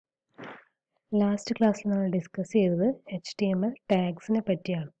Last ക്ലാസ്സിൽ നമ്മൾ discuss ചെയ്തത് HTML ടാഗ്സിനെ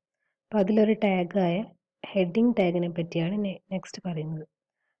പറ്റിയാണ്. അപ്പോൾ അതിലൊരു ടാഗായ ഹെഡിങ് ടാഗിനെ പറ്റിയാണ് നെക്സ്റ്റ് പറയുന്നത്.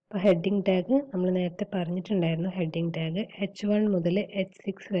 അപ്പോൾ ഹെഡിങ് ടാഗ് നമ്മൾ നേരത്തെ പറഞ്ഞിട്ടുണ്ടായിരുന്നു. ഹെഡിങ് ടാഗ് H1 മുതൽ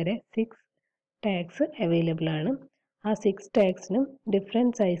H6 വരെ 6 ടാഗ്സ് അവൈലബിൾ ആണ്. ആ 6 ടാഗ്സിനും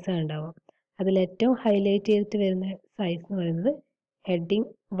ഡിഫറെൻറ്റ് സൈസാണ് ഉണ്ടാവുക. അതിലേറ്റവും ഹൈലൈറ്റ് ചെയ്തിട്ട് വരുന്ന സൈസ് എന്ന് പറയുന്നത് ഹെഡിങ്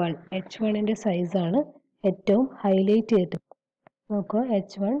 1 H1ൻ്റെ സൈസാണ് ഏറ്റവും ഹൈലൈറ്റ് ചെയ്തിട്ട്. നോക്കുക,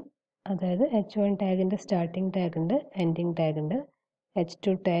 H1 അതായത് H1 ടാഗിൻ്റെ സ്റ്റാർട്ടിംഗ് ടാഗ് ഉണ്ട്, എൻഡിങ് ടാഗ് ഉണ്ട്.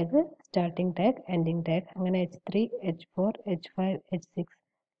 H2 tag starting tag, ending tag, അങ്ങനെ H3, H4, H5, H6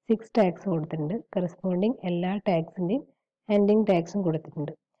 6 tags കൊടുത്തിട്ടുണ്ട്. കറസ്പോണ്ടിങ് എല്ലാ ടാഗ്സിൻ്റെയും എൻഡിങ് ടാഗ്സും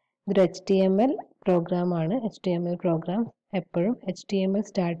കൊടുത്തിട്ടുണ്ട്. ഇതൊരു HTML പ്രോഗ്രാമാണ്. HTML പ്രോഗ്രാം എപ്പോഴും HTML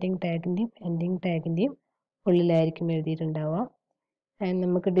സ്റ്റാർട്ടിംഗ് ടാഗിൻ്റെയും എൻഡിങ് ടാഗിൻ്റെയും ഉള്ളിലായിരിക്കും എഴുതിയിട്ടുണ്ടാവുക.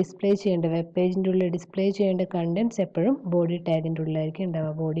 നമുക്ക് ഡിസ്പ്ലേ ചെയ്യേണ്ട വെബ് പേജിൻ്റെ ഉള്ളിൽ ഡിസ്പ്ലേ ചെയ്യേണ്ട കണ്ടൻസ് എപ്പോഴും ബോഡി ടാഗിൻ്റെ ഉള്ളിലായിരിക്കും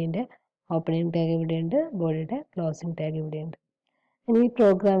ഉണ്ടാവുക. ബോഡീൻ്റെ ഓപ്പണിംഗ് ടാഗ് ഇവിടെയുണ്ട്, ബോഡിയുടെ ക്ലോസിംഗ് ടാഗ് ഇവിടെയുണ്ട്. ഇനി ഈ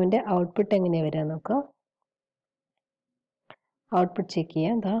പ്രോഗ്രാമിൻ്റെ ഔട്ട്പുട്ട് എങ്ങനെയാണ് വരിക നോക്കാം. ഔട്ട്പുട്ട് ചെക്ക്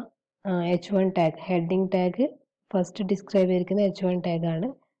ചെയ്യാം. ദാ H1 tag heading tag first describe ചെയ്തിരിക്കുന്ന H1 ടാഗാണ്.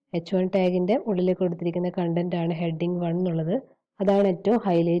 H1 ടാഗിൻ്റെ ഉള്ളിൽ കൊടുത്തിരിക്കുന്ന കണ്ടന്റ് ആണ് ഹെഡിങ് 1 എന്നുള്ളത്. അതാണ് ഏറ്റവും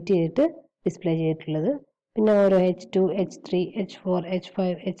ഹൈലൈറ്റ് ചെയ്തിട്ട് ഡിസ്പ്ലേ ചെയ്തിട്ടുള്ളത്. പിന്നെ ഓരോ H2, H3, H4,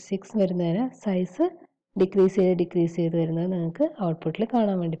 H5, H6 വരുന്നതിന് സൈസ് ഡിക്രീസ് ചെയ്ത് വരുന്നത് നിങ്ങൾക്ക് ഔട്ട്പുട്ടിൽ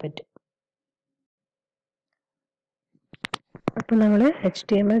കാണാൻ വേണ്ടി പറ്റും. അപ്പോൾ നമ്മൾ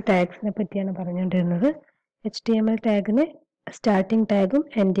HTML ടാഗ്സിനെ പറ്റിയാണ് പറഞ്ഞുകൊണ്ടിരുന്നത്. HTML ടാഗിന് സ്റ്റാർട്ടിംഗ് ടാഗും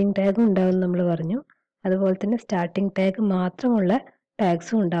എൻഡിങ് ടാഗും ഉണ്ടാവുമെന്ന് നമ്മൾ പറഞ്ഞു. അതുപോലെ തന്നെ സ്റ്റാർട്ടിംഗ് ടാഗ് മാത്രമുള്ള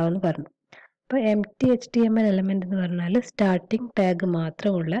ടാഗ്സും ഉണ്ടാവുമെന്ന് പറഞ്ഞു. അപ്പോൾ empty HTML എലമെന്റ് എന്ന് പറഞ്ഞാൽ സ്റ്റാർട്ടിംഗ് ടാഗ്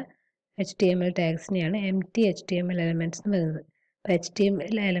മാത്രമുള്ള HTML ടാഗ്സിനെയാണ് empty HTML elements എന്ന് പറയുന്നത്. അപ്പോൾ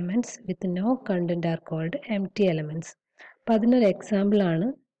HTML elements with no content are called empty elements. അപ്പോൾ അതിനൊരു എക്സാമ്പിളാണ്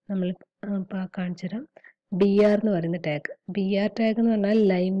നമ്മൾ കാണിച്ചു തരാം. BR എന്ന് പറയുന്ന ടാഗ്. BR ടാഗ് എന്ന് പറഞ്ഞാൽ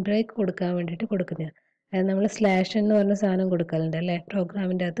ലൈൻ ബ്രേക്ക് കൊടുക്കാൻ വേണ്ടിയിട്ട് കൊടുക്കുന്നതാണ്. അതായത് നമ്മൾ സ്ലാഷ് എന്ന് പറഞ്ഞ സാധനം കൊടുക്കലുണ്ട് അല്ലേ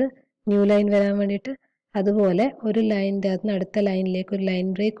പ്രോഗ്രാമിൻ്റെ അകത്ത് ന്യൂ ലൈൻ വരാൻ വേണ്ടിയിട്ട്. അതുപോലെ ഒരു ലൈനിൻ്റെ അകത്ത് നിന്ന് അടുത്ത ലൈനിലേക്ക് ഒരു ലൈൻ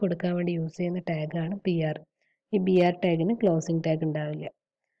ബ്രേക്ക് കൊടുക്കാൻ വേണ്ടി യൂസ് ചെയ്യുന്ന ടാഗാണ് BR. ഈ BR ടാഗിന് ക്ലോസിംഗ് ടാഗ് ഉണ്ടാവില്ല.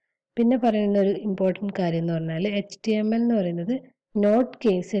 പിന്നെ പറയുന്ന ഒരു ഇമ്പോർട്ടൻറ്റ് കാര്യം എന്ന് പറഞ്ഞാൽ HTML എന്ന് പറയുന്നത് നോട്ട്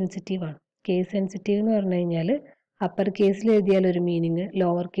കേസ് സെൻസിറ്റീവ് ആണ്. കേസ് സെൻസിറ്റീവ് എന്ന് പറഞ്ഞു കഴിഞ്ഞാൽ അപ്പർ കേസിൽ എഴുതിയാൽ ഒരു മീനിങ്,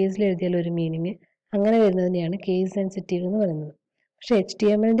 ലോവർ കേസിൽ എഴുതിയാൽ ഒരു മീനിങ്, അങ്ങനെ വരുന്നതിനെയാണ് കേസ് സെൻസിറ്റീവ് എന്ന് പറയുന്നത്. പക്ഷേ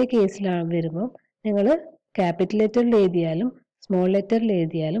HTMLൻ്റെ കേസിലാണ് വരുമ്പോൾ നിങ്ങൾ ക്യാപിറ്റൽ ലെറ്ററിൽ എഴുതിയാലും സ്മോൾ ലെറ്ററിൽ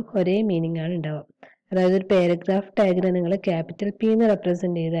എഴുതിയാലും ഒരേ മീനിങ് ആണ് ഉണ്ടാവുക. അതായത് ഒരു പാരഗ്രാഫ് ടാഗിനെ നിങ്ങൾ ക്യാപിറ്റൽ P എന്ന്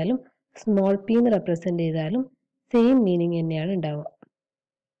റെപ്രസെൻറ്റ് ചെയ്താലും സ്മോൾ p എന്ന് റെപ്രസെൻറ്റ് ചെയ്താലും സെയിം മീനിങ് തന്നെയാണ് ഉണ്ടാവുക.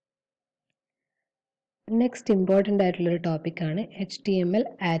 നെക്സ്റ്റ് ഇമ്പോർട്ടൻ്റ് ആയിട്ടുള്ളൊരു ടോപ്പിക്കാണ് HTML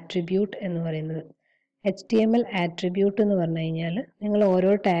ആട്രിബ്യൂട്ട് എന്ന് പറയുന്നത്. HTML ആട്രിബ്യൂട്ട് എന്ന് പറഞ്ഞു കഴിഞ്ഞാൽ നിങ്ങൾ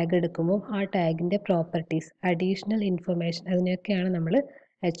ഓരോ ടാഗ് എടുക്കുമ്പോൾ ആ ടാഗിൻ്റെ പ്രോപ്പർട്ടീസ്, അഡീഷണൽ ഇൻഫർമേഷൻ, അതിനെയൊക്കെയാണ് നമ്മൾ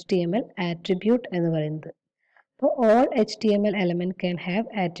HTML ആട്രിബ്യൂട്ട് എന്ന് പറയുന്നത്. അപ്പോൾ all HTML element can have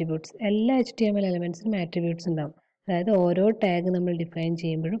attributes. എല്ലാ HTML എലമെൻറ്റ്സിനും ആട്രിബ്യൂട്ട്സ് ഉണ്ടാവും. അതായത് ഓരോ ടാഗ് നമ്മൾ ഡിഫൈൻ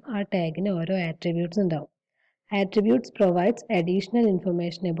ചെയ്യുമ്പോഴും ആ ടാഗിന് ഓരോ ആട്രിബ്യൂട്ട്സ് ഉണ്ടാവും. Attributes provides additional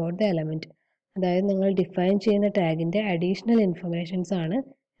information about the element. അതായത് നിങ്ങൾ ഡിഫൈൻ ചെയ്യുന്ന ടാഗിൻ്റെ അഡീഷണൽ ഇൻഫർമേഷൻസ് ആണ്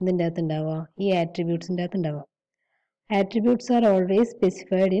ഇതിൻ്റെ അകത്ത് ഉണ്ടാവുക, ഈ ആട്രിബ്യൂട്ട്സിൻ്റെ അകത്ത് ഉണ്ടാവുക. Attributes are always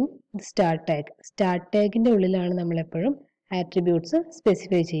specified in start tag. Start ടാഗിൻ്റെ ഉള്ളിലാണ് നമ്മളെപ്പോഴും ആട്രിബ്യൂട്ട്സ്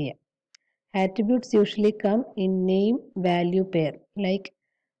സ്പെസിഫൈ ചെയ്യുക. Attributes usually come in name value pair, like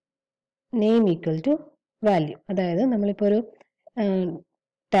name equal to value. അതായത് നമ്മളിപ്പോൾ ഒരു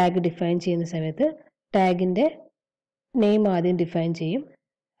ടാഗ് ഡിഫൈൻ ചെയ്യുന്ന സമയത്ത് ടാഗിൻ്റെ നെയിം ആദ്യം ഡിഫൈൻ ചെയ്യും.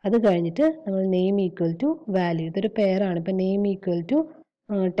 അത് കഴിഞ്ഞിട്ട് നമ്മൾ നെയിം ഈക്വൽ ടു വാല്യൂ, ഇതൊരു പെയറാണ്. ഇപ്പോൾ name equal to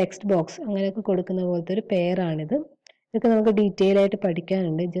text box അങ്ങനെയൊക്കെ കൊടുക്കുന്ന പോലത്തെ ഒരു പെയറാണിത്. ഇതൊക്കെ നമുക്ക് ഡീറ്റെയിൽ ആയിട്ട്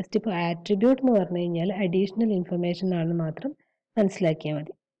പഠിക്കാനുണ്ട്. ജസ്റ്റ് ഇപ്പോൾ ആട്രിബ്യൂട്ട് എന്ന് പറഞ്ഞു കഴിഞ്ഞാൽ അഡീഷണൽ ഇൻഫർമേഷൻ ആണെന്ന് മാത്രം മനസ്സിലാക്കിയാൽ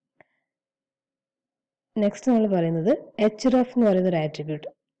മതി. നെക്സ്റ്റ് നമ്മൾ പറയുന്നത് href എന്ന് പറയുന്ന ഒരു ആട്രിബ്യൂട്ട്.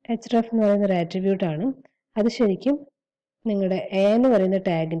 href എന്ന് പറയുന്ന ഒരു ആട്രിബ്യൂട്ട് ആണ്. അത് ശരിക്കും നിങ്ങളുടെ A എന്ന് പറയുന്ന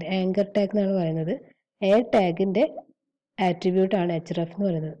ടാഗിൻ്റെ, ആങ്കർ ടാഗ് എന്നാണ് പറയുന്നത്, A ടാഗിൻ്റെ ആട്രിബ്യൂട്ട് ആണ് href എന്ന്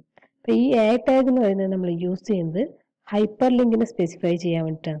പറയുന്നത്. അപ്പോൾ ഈ A ടാഗ് എന്ന് പറയുന്നത് നമ്മൾ യൂസ് ചെയ്യുന്നത് ഹൈപ്പർ ലിങ്കിനെ സ്പെസിഫൈ ചെയ്യാൻ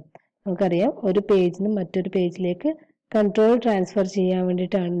വേണ്ടിയിട്ടാണ്. നമുക്കറിയാം ഒരു പേജിൽ നിന്ന് മറ്റൊരു പേജിലേക്ക് കൺട്രോൾ ട്രാൻസ്ഫർ ചെയ്യാൻ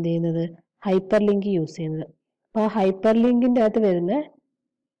വേണ്ടിയിട്ടാണ് എന്ത് ചെയ്യുന്നത്, ഹൈപ്പർ ലിങ്ക് യൂസ് ചെയ്യുന്നത്. അപ്പോൾ ആ ഹൈപ്പർ ലിങ്കിൻ്റെ അകത്ത് വരുന്ന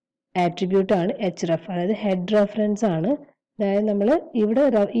ആട്രിബ്യൂട്ട് ആണ് href, അതായത് ഹെഡ് റെഫറൻസ് ആണ്. അതായത് നമ്മൾ ഇവിടെ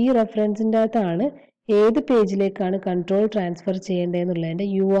ഈ റെഫറൻസിൻ്റെ അകത്താണ് ഏത് പേജിലേക്കാണ് കൺട്രോൾ ട്രാൻസ്ഫർ ചെയ്യേണ്ടതെന്നുള്ളതിൻ്റെ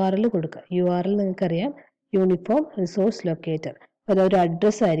URL കൊടുക്കുക. URL നിങ്ങൾക്കറിയാം, യൂണിഫോം റിസോഴ്സ് ലൊക്കേറ്റർ. അതൊരു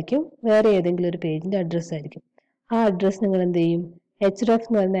അഡ്രസ്സ് ആയിരിക്കും, വേറെ ഏതെങ്കിലും ഒരു പേജിൻ്റെ അഡ്രസ്സ് ആയിരിക്കും. ആ അഡ്രസ്സ് നിങ്ങൾ എന്ത് ചെയ്യും, href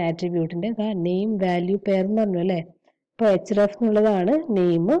എന്ന് പറയുന്ന ആട്രിബ്യൂട്ടിൻ്റെ നെയിം വാല്യൂ പെയർ എന്ന് പറഞ്ഞു അല്ലേ. അപ്പോൾ href എന്നുള്ളതാണ്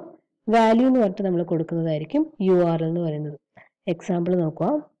നെയിം, വാല്യൂ എന്ന് പറഞ്ഞിട്ട് നമ്മൾ കൊടുക്കുന്നതായിരിക്കും URL എന്ന് പറയുന്നത്. എക്സാമ്പിൾ നോക്കുക.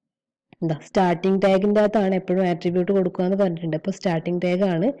 എന്താ സ്റ്റാർട്ടിംഗ് ടാഗിൻ്റെ അകത്താണ് എപ്പോഴും ആട്രിബ്യൂട്ട് കൊടുക്കുക എന്ന് പറഞ്ഞിട്ടുണ്ട്. അപ്പോൾ സ്റ്റാർട്ടിംഗ് ടാഗ്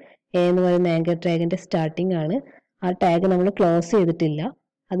ആണ് എ എന്ന് പറയുന്ന ആങ്കർ ടാഗിന്റെ സ്റ്റാർട്ടിംഗ് ആണ്. ആ ടാഗ് നമ്മൾ ക്ലോസ് ചെയ്തിട്ടില്ല.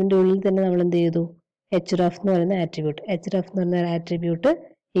 അതിൻ്റെ ഉള്ളിൽ തന്നെ നമ്മൾ എന്ത് ചെയ്തു, href എന്ന് പറയുന്ന ആട്രിബ്യൂട്ട്, href എന്ന് പറയുന്ന ആട്രിബ്യൂട്ട്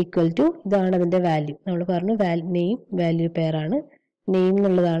ഈക്വൽ ടു ഇതാണ് അതിന്റെ വാല്യൂ. നമ്മൾ പറഞ്ഞു നെയിം വാല്യൂ പെയർ ആണ്. നെയിം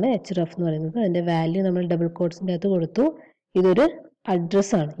എന്നുള്ളതാണ് href എന്ന് പറയുന്നത്. അതിന്റെ വാല്യൂ നമ്മൾ ഡബിൾ കോട്ട്സിന്റെ അകത്ത് കൊടുത്തു. ഇതൊരു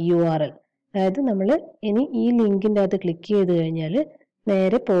അഡ്രസ് ആണ്, URL. അതായത് നമ്മൾ ഇനി ഈ ലിങ്കിന്റെ അകത്ത് ക്ലിക്ക് ചെയ്ത് കഴിഞ്ഞാൽ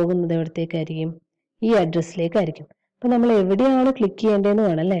നേരെ പോകുന്നത് എവിടത്തേക്കായിരിക്കും, ഈ അഡ്രസ്സിലേക്കായിരിക്കും. അപ്പൊ നമ്മൾ എവിടെയാണ് ക്ലിക്ക് ചെയ്യേണ്ടതെന്ന്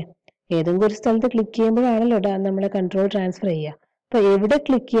വേണം അല്ലേ. ഏതെങ്കിലും ഒരു സ്ഥലത്ത് ക്ലിക്ക് ചെയ്യുമ്പോഴാണല്ലോ നമ്മളെ കൺട്രോൾ ട്രാൻസ്ഫർ ചെയ്യുക. അപ്പൊ എവിടെ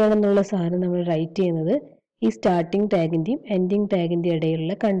ക്ലിക്ക് ചെയ്യണം എന്നുള്ള സാധനം നമ്മൾ റൈറ്റ് ചെയ്യുന്നത് ഈ സ്റ്റാർട്ടിംഗ് ടാഗിന്റെയും എൻഡിങ് ടാഗിന്റെയും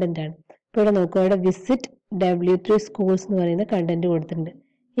ഇടയിലുള്ള കണ്ടന്റ് ആണ്. ഇപ്പോൾ ഇവിടെ നോക്കുക, ഇവിടെ വിസിറ്റ് W3 സ്കൂൾസ് എന്ന് പറയുന്ന കണ്ടന്റ് കൊടുത്തിട്ടുണ്ട്.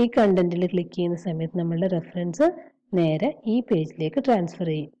 ഈ കണ്ടന്റിൽ ക്ലിക്ക് ചെയ്യുന്ന സമയത്ത് നമ്മളുടെ റെഫറൻസ് നേരെ ഈ പേജിലേക്ക് ട്രാൻസ്ഫർ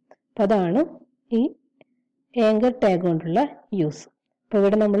ചെയ്യും. അപ്പൊ അതാണ് ഈ ആങ്കർ ടാഗ് കൊണ്ടുള്ള യൂസ്. അപ്പൊ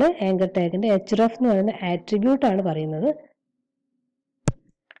ഇവിടെ നമ്മൾ ആങ്കർ ടാഗിന്റെ href എന്ന് പറയുന്ന ആട്രിബ്യൂട്ട് ആണ് പറയുന്നത്.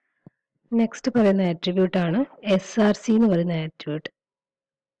 നെക്സ്റ്റ് പറയുന്ന ആട്രിബ്യൂട്ട് ആണ് SRC എന്ന് പറയുന്ന ആട്രിബ്യൂട്ട്.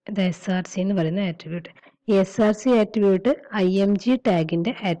 ഇത് SRC എന്ന് പറയുന്ന ആട്രിബ്യൂട്ട്. ഈ SRC ആട്രിബ്യൂട്ട് IMG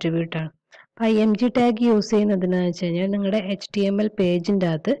ടാഗിന്റെ ആട്രിബ്യൂട്ട് ആണ്. അപ്പൊ IMG ടാഗ് യൂസ് ചെയ്യുന്നത് എന്താണെന്ന് വെച്ച് കഴിഞ്ഞാൽ നിങ്ങളുടെ HTML പേജിന്റെ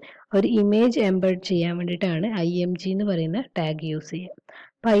അകത്ത് ഒരു ഇമേജ് എംബഡ് ചെയ്യാൻ വേണ്ടിയിട്ടാണ് IMG എന്ന് പറയുന്ന ടാഗ് യൂസ് ചെയ്യുക.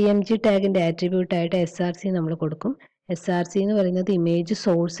 അപ്പൊ IMG ടാഗിന്റെ ആട്രിബ്യൂട്ട് ആയിട്ട് SRC നമ്മൾ കൊടുക്കും. SRC എന്ന് പറയുന്നത് ഇമേജ്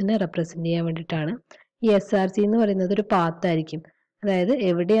സോഴ്സിനെ റെപ്രസെന്റ് ചെയ്യാൻ വേണ്ടിയിട്ടാണ്. ഈ SRC എന്ന് പറയുന്നത് ഒരു പാത്ത് ആയിരിക്കും. അതായത്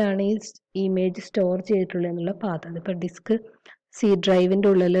എവിടെയാണ് ഈ ഇമേജ് സ്റ്റോർ ചെയ്തിട്ടുള്ളത് എന്നുള്ള പാത്ത്. അതിപ്പോൾ ഡിസ്ക് C ഡ്രൈവിന്റെ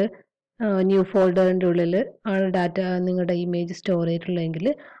ഉള്ളിൽ, ന്യൂ ഫോൾഡറിന്റെ ഉള്ളിൽ ആണ് ഡാറ്റ നിങ്ങളുടെ ഇമേജ് സ്റ്റോർ ചെയ്തിട്ടുള്ളതെങ്കിൽ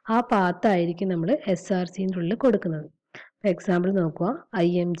ആ പാത്ത് ആയിരിക്കും നമ്മൾ SRCന്റെ ഉള്ളിൽ കൊടുക്കുന്നത്. എക്സാമ്പിൾ നോക്കുക,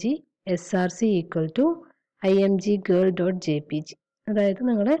 IMG SRC equal to IMG girl.jpg. അതായത്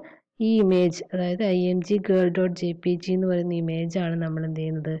നിങ്ങളുടെ ഈ ഇമേജ്, അതായത് IMG girl.jpg എന്ന് പറയുന്ന ഇമേജ് ആണ് നമ്മൾ എന്ത്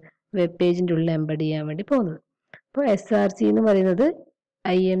ചെയ്യുന്നത്, വെബ് പേജിന്റെ ഉള്ളിൽ എംബഡ് ചെയ്യാൻ വേണ്ടി പോകുന്നത്. അപ്പോൾ SRC എന്ന് പറയുന്നത്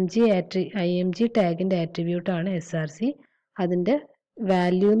IMG ടാഗിന്റെ ആട്രിബ്യൂട്ട് ആണ് SRC. അതിന്റെ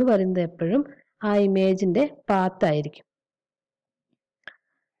വാല്യൂ എന്ന് പറയുന്നത് എപ്പോഴും ആ ഇമേജിന്റെ പാത്ത് ആയിരിക്കും.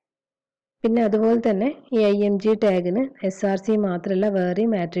 പിന്നെ അതുപോലെ തന്നെ ഈ IMG ടാഗിന് SRC മാത്രമല്ല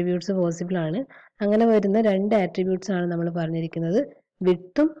വേറെയും ആട്രിബ്യൂട്ട്സ് പോസിബിൾ ആണ്. അങ്ങനെ വരുന്ന രണ്ട് ആട്രിബ്യൂട്ട്സ് ആണ് നമ്മൾ പറഞ്ഞിരിക്കുന്നത്,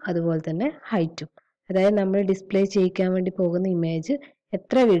 വിഡ്ത്തും അതുപോലെ തന്നെ ഹൈറ്റും. അതായത് നമ്മൾ ഡിസ്പ്ലേ ചെയ്യിക്കാൻ വേണ്ടി പോകുന്ന ഇമേജ്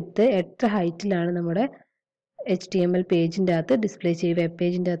എത്ര വിഡ്ത്ത് എത്ര ഹൈറ്റിലാണ് നമ്മുടെ HTML പേജിന്റെ അകത്ത് വെബ്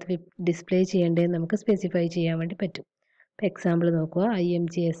പേജിന്റെ അകത്ത് ഡിസ്പ്ലേ ചെയ്യേണ്ടതെന്ന് നമുക്ക് സ്പെസിഫൈ ചെയ്യാൻ വേണ്ടി പറ്റും. എക്സാമ്പിൾ നോക്കുക,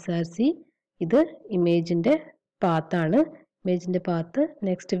 IMG SRC ഇത് ഇമേജിന്റെ പാത്താണ്, ഇമേജിന്റെ path.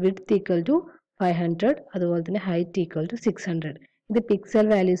 Next width equal to 500, അതുപോലെ തന്നെ ഹൈറ്റ് ഈക്വൽ ടു 600. ഇത് പിക്സൽ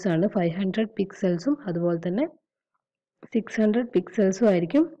വാല്യൂസ് ആണ്. 500 പിക്സൽസും അതുപോലെ തന്നെ 600 പിക്സൽസും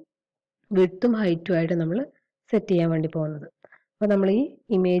ആയിരിക്കും വിഡ്ത്തും ഹൈറ്റും ആയിട്ട് നമ്മൾ സെറ്റ് ചെയ്യാൻ വേണ്ടി പോകുന്നത്. അപ്പോൾ നമ്മൾ ഈ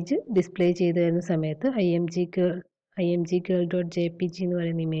ഇമേജ് ഡിസ്പ്ലേ ചെയ്ത് വരുന്ന സമയത്ത് IMG girl.jpg എന്ന്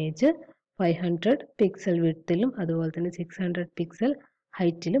പറയുന്ന ഇമേജ് 500 പിക്സൽ വിഡ്ത്തിലും അതുപോലെ തന്നെ 600 പിക്സൽ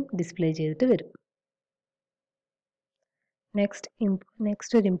ഹൈറ്റിലും ഡിസ്പ്ലേ ചെയ്തിട്ട് വരും.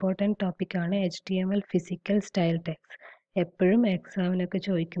 നെക്സ്റ്റ് ഒരു ഇമ്പോർട്ടൻറ്റ് ടോപ്പിക്കാണ് HTML ഫിസിക്കൽ സ്റ്റൈൽ ടാഗ്സ്. എപ്പോഴും എക്സാമിനൊക്കെ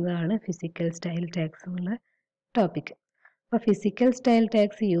ചോദിക്കുന്നതാണ് ഫിസിക്കൽ സ്റ്റൈൽ ടാഗ്സ് എന്നുള്ള ടോപ്പിക്. അപ്പോൾ ഫിസിക്കൽ സ്റ്റൈൽ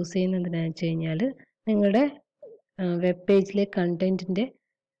ടാഗ്സ് യൂസ് ചെയ്യുന്നത് എന്താണെന്ന് വെച്ച് കഴിഞ്ഞാൽ നിങ്ങളുടെ വെബ് പേജിലെ കണ്ടന്റിന്റെ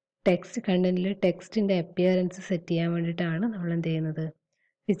ടെക്സ്റ്റിന്റെ അപ്പിയറൻസ് സെറ്റ് ചെയ്യാൻ വേണ്ടിയിട്ടാണ് നമ്മൾ എന്ത് ചെയ്യുന്നത്,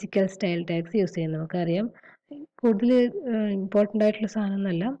 ഫിസിക്കൽ സ്റ്റൈൽ ടാഗ്സ് യൂസ് ചെയ്യുന്നത്. നമുക്കറിയാം കൂടുതൽ ഇമ്പോർട്ടൻ്റ് ആയിട്ടുള്ള സാധനം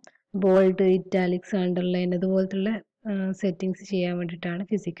എന്നല്ല, ബോൾഡ്, ഇറ്റാലിക്സ്, അണ്ടർലൈൻ അതുപോലത്തുള്ള സെറ്റിങ്സ് ചെയ്യാൻ വേണ്ടിയിട്ടാണ്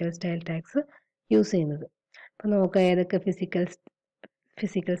ഫിസിക്കൽ സ്റ്റൈൽ ടാഗ്സ് യൂസ് ചെയ്യുന്നത്. അപ്പോൾ നോക്കാം ഏതൊക്കെ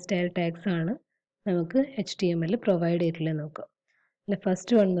ഫിസിക്കൽ സ്റ്റൈൽ ടാഗ്സ് ആണ് നമുക്ക് HTML പ്രൊവൈഡ് ചെയ്തിട്ടുള്ളത് നോക്കാം. അല്ല,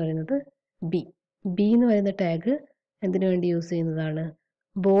 ഫസ്റ്റ് വൺ എന്ന് പറയുന്നത് ബി എന്ന് പറയുന്ന ടാഗ് എന്തിനു വേണ്ടി യൂസ് ചെയ്യുന്നതാണ്,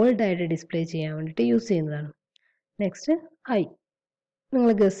 ബോൾഡ് ആയിട്ട് ഡിസ്പ്ലേ ചെയ്യാൻ വേണ്ടിയിട്ട് യൂസ് ചെയ്യുന്നതാണ്. നെക്സ്റ്റ് ഐ,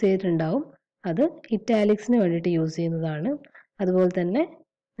 നിങ്ങൾ ഗസ് ചെയ്തിട്ടുണ്ടാവും, അത് ഇറ്റാലിക്സിന് വേണ്ടിയിട്ട് യൂസ് ചെയ്യുന്നതാണ്. അതുപോലെ തന്നെ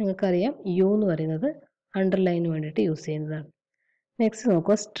നിങ്ങൾക്കറിയാം യു എന്ന് പറയുന്നത് അണ്ടർലൈന് വേണ്ടിയിട്ട് യൂസ് ചെയ്യുന്നതാണ്. നെക്സ്റ്റ്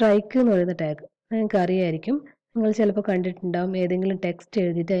നോക്കുക, സ്ട്രൈക്ക് എന്ന് പറയുന്ന ടാഗ്. നിങ്ങൾക്ക് അറിയായിരിക്കും, നിങ്ങൾ ചിലപ്പോൾ കണ്ടിട്ടുണ്ടാവും, ഏതെങ്കിലും ടെക്സ്റ്റ്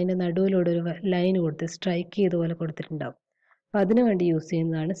എഴുതിയിട്ട് അതിൻ്റെ നടുവിലൂടെ ഒരു ലൈൻ കൊടുത്ത് സ്ട്രൈക്ക് ചെയ്തതുപോലെ കൊടുത്തിട്ടുണ്ടാവും. അപ്പം അതിനു വേണ്ടി യൂസ്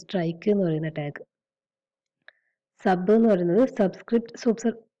ചെയ്യുന്നതാണ് സ്ട്രൈക്ക് എന്ന് പറയുന്ന ടാഗ്. സബ് എന്ന് പറയുന്നത്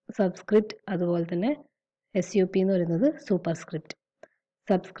സബ്സ്ക്രിപ്റ്റ് അതുപോലെ തന്നെ SUP എന്ന് പറയുന്നത് സൂപ്പർസ്ക്രിപ്റ്റ്.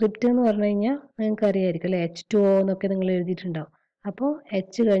 സബ്സ്ക്രിപ്റ്റ് എന്ന് പറഞ്ഞു കഴിഞ്ഞാൽ നിങ്ങൾക്ക് അറിയായിരിക്കും അല്ലേ, H2O എന്നൊക്കെ നിങ്ങൾ എഴുതിയിട്ടുണ്ടാവും. അപ്പോൾ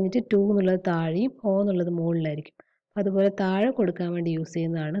H കഴിഞ്ഞിട്ട് 2 എന്നുള്ളത് താഴെയും O എന്നുള്ളത് മുകളിലായിരിക്കും. അതുപോലെ താഴെ കൊടുക്കാൻ വേണ്ടി യൂസ്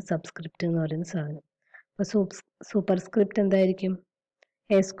ചെയ്യുന്നതാണ് സബ്സ്ക്രിപ്റ്റ് എന്ന് പറയുന്ന സാധനം. അപ്പോൾ സൂപ്പർസ്ക്രിപ്റ്റ് എന്തായിരിക്കും,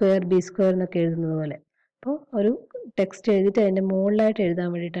 A² B² എന്നൊക്കെ എഴുതുന്നത് പോലെ. അപ്പോൾ ഒരു ടെക്സ്റ്റ് എഴുതിയിട്ട് അതിൻ്റെ മുകളിലായിട്ട് എഴുതാൻ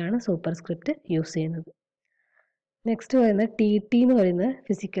വേണ്ടിയിട്ടാണ് സൂപ്പർസ്ക്രിപ്റ്റ് യൂസ് ചെയ്യുന്നത്. നെക്സ്റ്റ് പറയുന്നത് TT എന്ന് പറയുന്നത്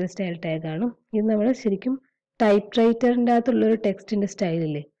ഫിസിക്കൽ സ്റ്റൈൽ ടാഗാണ്. ഇത് നമ്മൾ ശരിക്കും ടൈപ്പ് റൈറ്ററിൻ്റെ അകത്തുള്ളൊരു ടെക്സ്റ്റിൻ്റെ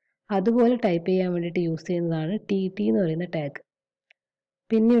സ്റ്റൈലില്ലേ, അതുപോലെ ടൈപ്പ് ചെയ്യാൻ വേണ്ടിയിട്ട് യൂസ് ചെയ്യുന്നതാണ് TT എന്ന് പറയുന്ന ടാഗ്.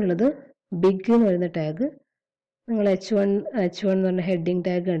 പിന്നെയുള്ളത് ബിഗ് എന്ന് പറയുന്ന ടാഗ്. നിങ്ങൾ H1 എന്ന് പറഞ്ഞ ഹെഡിങ്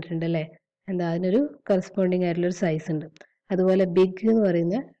ടാഗ് കണ്ടിട്ടുണ്ടല്ലേ, എന്താ അതിനൊരു കറസ്പോണ്ടിങ് ആയിട്ടുള്ളൊരു സൈസ് ഉണ്ട്. അതുപോലെ ബിഗ് എന്ന്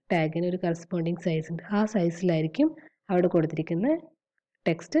പറയുന്ന ടാഗിന് ഒരു കറസ്പോണ്ടിങ് സൈസ് ഉണ്ട്. ആ സൈസിലായിരിക്കും അവിടെ കൊടുത്തിരിക്കുന്ന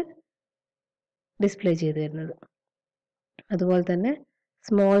ടെക്സ്റ്റ് ഡിസ്പ്ലേ ചെയ്ത് വരുന്നത്. അതുപോലെ തന്നെ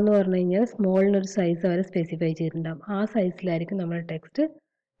സ്മോൾ എന്ന് പറഞ്ഞു കഴിഞ്ഞാൽ സ്മോളിനൊരു സൈസ് അവർ സ്പെസിഫൈ ചെയ്തിട്ടുണ്ടാകും. ആ സൈസിലായിരിക്കും നമ്മുടെ ടെക്സ്റ്റ്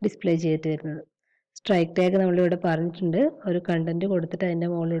ഡിസ്പ്ലേ ചെയ്തിട്ട് വരുന്നത്. സ്ട്രൈക്ക് ടാഗ് നമ്മളിവിടെ പറഞ്ഞിട്ടുണ്ട്, ഒരു കണ്ടന്റ് കൊടുത്തിട്ട് അതിൻ്റെ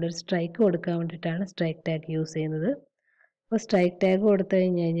മുകളിലൂടെ ഒരു സ്ട്രൈക്ക് കൊടുക്കാൻ വേണ്ടിയിട്ടാണ് സ്ട്രൈക്ക് ടാഗ് യൂസ് ചെയ്യുന്നത്. അപ്പോൾ സ്ട്രൈക്ക് ടാഗ് കൊടുത്തു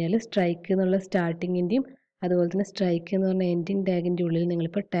കഴിഞ്ഞാൽ സ്ട്രൈക്ക് എന്നുള്ള സ്റ്റാർട്ടിങ്ങിൻ്റെയും അതുപോലെ തന്നെ സ്ട്രൈക്ക് എന്ന് പറഞ്ഞ എൻഡിങ് ടാഗിൻ്റെ ഉള്ളിൽ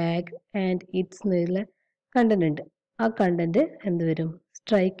നിങ്ങളിപ്പോൾ ടാഗ് ആൻഡ് ഇറ്റ്സ് എന്നുള്ള കണ്ടന്റ് ഉണ്ട്. ആ കണ്ടന്റ് എന്ത് വരും,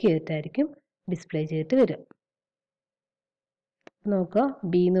 സ്ട്രൈക്ക് ചെയ്തിട്ടായിരിക്കും ഡിസ്പ്ലേ ചെയ്തിട്ട് വരിക. നോക്കുക,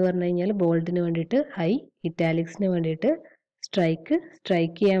 ബി എന്ന് പറഞ്ഞു കഴിഞ്ഞാൽ ബോൾഡിന് വേണ്ടിയിട്ട് ഐ, ഇറ്റാലിക്സിന് വേണ്ടിയിട്ട് സ്ട്രൈക്ക്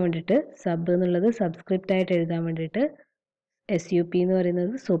ചെയ്യാൻ വേണ്ടിയിട്ട് സബ് എന്നുള്ളത് സബ്സ്ക്രിപ്റ്റ് ആയിട്ട് എഴുതാൻ വേണ്ടിയിട്ട്, SUP എന്ന്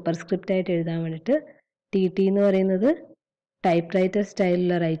പറയുന്നത് സൂപ്പർ സ്ക്രിപ്റ്റ് ആയിട്ട് എഴുതാൻ വേണ്ടിയിട്ട്, TT എന്ന് പറയുന്നത് ടൈപ്പ് റൈറ്റർ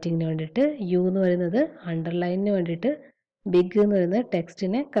സ്റ്റൈലിലുള്ള റൈറ്റിങ്ങിന് വേണ്ടിയിട്ട്, U എന്ന് പറയുന്നത് അണ്ടർലൈനിന് വേണ്ടിയിട്ട്, ബിഗ് എന്ന് പറയുന്നത്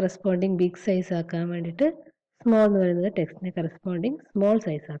ടെക്സ്റ്റിനെ കറസ്പോണ്ടിങ് ബിഗ് സൈസ് ആക്കാൻ വേണ്ടിയിട്ട്, സ്മോൾ എന്ന് പറയുന്നത് ടെക്സ്റ്റിനെ കറസ്പോണ്ടിങ് സ്മോൾ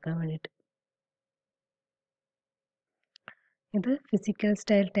സൈസ് ആക്കാൻ വേണ്ടിയിട്ട്. ഇത് ഫിസിക്കൽ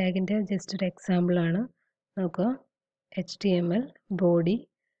സ്റ്റൈൽ ടാഗിൻ്റെ ജസ്റ്റ് ഒരു എക്സാമ്പിളാണ്. നോക്കുക, HTML body,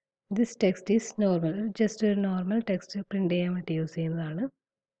 this text is normal, just ഒരു നോർമൽ ടെക്സ്റ്റ് പ്രിൻ്റ് ചെയ്യാൻ വേണ്ടി യൂസ് ചെയ്യുന്നതാണ്.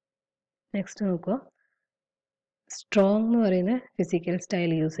 നെക്സ്റ്റ് നോക്കുക, സ്ട്രോങ് എന്ന് പറയുന്ന ഫിസിക്കൽ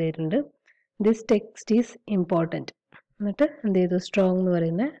സ്റ്റൈൽ യൂസ് ചെയ്തിട്ടുണ്ട്. ദിസ് ടെക്സ്റ്റ് ഈസ് ഇമ്പോർട്ടൻറ്റ്, എന്നിട്ട് എന്ത് ചെയ്തു, സ്ട്രോങ് എന്ന്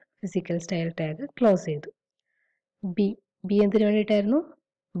പറയുന്ന ഫിസിക്കൽ സ്റ്റൈൽ ടാഗ് ക്ലോസ് ചെയ്തു. ബി എന്തിനു വേണ്ടിയിട്ടായിരുന്നു,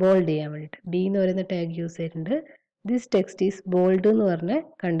 ബോൾഡ് ചെയ്യാൻ വേണ്ടിയിട്ട് ബി എന്ന് പറയുന്ന ടാഗ് യൂസ് ചെയ്തിട്ടുണ്ട്. ദിസ് ടെക്സ്റ്റ് ഈസ് ബോൾഡ് എന്ന് പറഞ്ഞ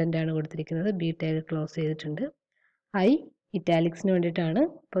കണ്ടന്റ് ആണ് കൊടുത്തിരിക്കുന്നത്, ബി ടാഗ് ക്ലോസ് ചെയ്തിട്ടുണ്ട്. ഐ ഇറ്റാലിക്സിന് വേണ്ടിയിട്ടാണ്,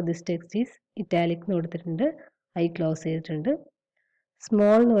 അപ്പോൾ ദിസ് ടെക്സ്റ്റ് ഈസ് ഇറ്റാലിക് എന്ന് കൊടുത്തിട്ടുണ്ട്, ഐ ക്ലോസ് ചെയ്തിട്ടുണ്ട്.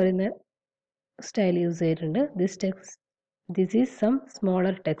 സ്മോൾ എന്ന് പറയുന്ന സ്റ്റൈൽ യൂസ് ചെയ്തിട്ടുണ്ട്. This is some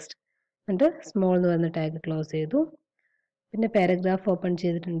smaller text, എന്നിട്ട് സ്മോൾ എന്ന് പറയുന്ന ടാഗ് ക്ലോസ് ചെയ്തു. പിന്നെ പാരഗ്രാഫ് ഓപ്പൺ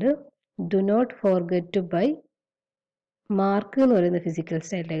ചെയ്തിട്ടുണ്ട്. Do not forget to by mark എന്ന് പറയുന്ന ഫിസിക്കൽ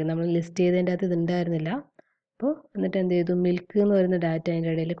സ്റ്റൈൽ ടാഗ് നമ്മൾ ലിസ്റ്റ് ചെയ്തതിൻ്റെ അകത്ത് ഇതുണ്ടായിരുന്നില്ല. അപ്പോൾ എന്നിട്ട് എന്ത് ചെയ്തു, മിൽക്ക് എന്ന് പറയുന്ന ഡാറ്റ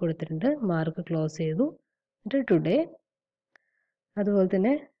അതിൻ്റെ ഇടയിൽ കൊടുത്തിട്ടുണ്ട്, മാർക്ക് ക്ലോസ് ചെയ്തു. എന്നിട്ട് ടുഡേ. അതുപോലെ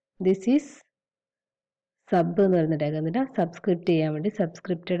തന്നെ ദിസ് ഈസ് സബ് എന്ന് പറയുന്ന ടാഗ്, എന്നിട്ട് സബ്സ്ക്രിപ്റ്റ് ചെയ്യാൻ വേണ്ടി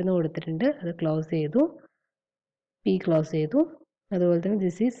സബ്സ്ക്രിപ്റ്റഡ് എന്ന് കൊടുത്തിട്ടുണ്ട്, അത് ക്ലോസ് ചെയ്തു, പി ക്ലോസ് ചെയ്തു. അതുപോലെ തന്നെ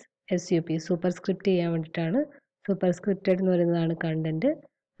this is SUP super script ചെയ്യാൻ വേണ്ടിയിട്ടാണ്, സൂപ്പർ സ്ക്രിപ്റ്റഡ് എന്ന് പറയുന്നതാണ് കണ്ടന്റ്,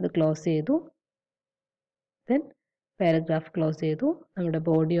 അത് ക്ലോസ് ചെയ്തു. ദെൻ പാരഗ്രാഫ് ക്ലോസ് ചെയ്തു. നമ്മുടെ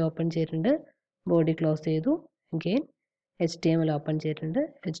ബോഡി ഓപ്പൺ ചെയ്തിട്ടുണ്ട്, ബോഡി ക്ലോസ് ചെയ്തു. അഗെയിൻ HTML ഓപ്പൺ ചെയ്തിട്ടുണ്ട്,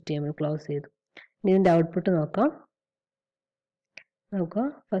 HTML ക്ലോസ് ചെയ്തു. ഇനി ഇതിൻ്റെ ഔട്ട്പുട്ട് നോക്കാം.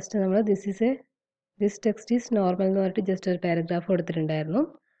 ഫസ്റ്റ് നമ്മൾ ദിസ് ടെക്സ്റ്റ് ഈസ് നോർമൽ എന്ന് പറഞ്ഞിട്ട് ജസ്റ്റ് ഒരു പാരഗ്രാഫ് കൊടുത്തിട്ടുണ്ടായിരുന്നു.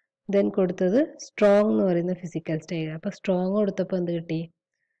 ദെൻ കൊടുത്തത് സ്ട്രോങ് എന്ന് പറയുന്ന ഫിസിക്കൽ സ്റ്റൈൽ. അപ്പോൾ സ്ട്രോങ് കൊടുത്തപ്പോൾ എന്ത് കിട്ടി,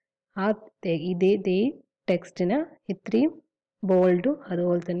 ആ ഇതേ ടെക്സ്റ്റിന് ഇത്രയും ബോൾഡും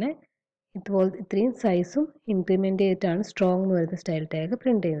അതുപോലെ തന്നെ ഇത്രയും സൈസും ഇൻക്രിമെൻ്റ് ചെയ്തിട്ടാണ് സ്ട്രോങ് എന്ന് പറയുന്ന സ്റ്റൈൽ ടാഗ്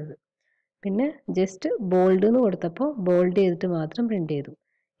പ്രിൻ്റ് ചെയ്യുന്നത്. പിന്നെ ജസ്റ്റ് ബോൾഡ് എന്ന് കൊടുത്തപ്പോൾ ബോൾഡ് ചെയ്തിട്ട് മാത്രം പ്രിൻ്റ് ചെയ്തു.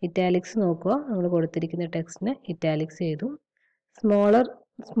 ഇറ്റാലിക്സ് നോക്കുക, നമ്മൾ കൊടുത്തിരിക്കുന്ന ടെക്സ്റ്റിനെ ഇറ്റാലിക്സ് ചെയ്തു.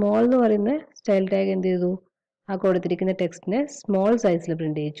 സ്മോൾ എന്ന് പറയുന്ന സ്റ്റൈൽ ടാഗ് എന്ത് ചെയ്തു, ആ കൊടുത്തിരിക്കുന്ന ടെക്സ്റ്റിനെ സ്മോൾ സൈസിൽ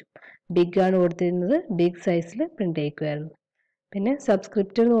പ്രിൻ്റ് ചെയ്യിച്ചു. ബിഗ് ആണ് കൊടുത്തിരുന്നത്, ബിഗ് സൈസിൽ പ്രിൻ്റ് ചെയ്യിക്കുമായിരുന്നു. പിന്നെ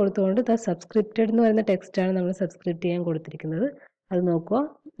സബ്സ്ക്രിപ്റ്റഡ് എന്ന് കൊടുത്തുകൊണ്ട് സബ്സ്ക്രിപ്റ്റഡ് എന്ന് പറയുന്ന ടെക്സ്റ്റാണ് നമ്മൾ സബ്സ്ക്രിപ്റ്റ് ചെയ്യാൻ കൊടുത്തിരിക്കുന്നത്. അത് നോക്കുക,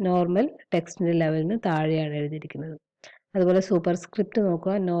 നോർമൽ ടെക്സ്റ്റിൻ്റെ ലെവലിൽ നിന്ന് താഴെയാണ് എഴുതിയിരിക്കുന്നത്. അതുപോലെ സൂപ്പർ സ്ക്രിപ്റ്റ്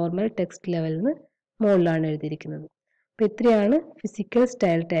നോക്കുക, നോർമൽ ടെക്സ്റ്റ് ലെവലിൽ നിന്ന് മുകളിലാണ് എഴുതിയിരിക്കുന്നത്. അപ്പോൾ ഇത്രയാണ് ഫിസിക്കൽ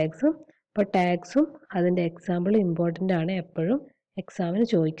സ്റ്റൈൽ ടാഗ്സും. അപ്പോൾ ടാഗ്സും അതിൻ്റെ എക്സാമ്പിൾ ഇമ്പോർട്ടൻ്റ് ആണ്, എപ്പോഴും എക്സാമിന്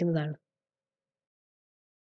ചോദിക്കുന്നതാണ്.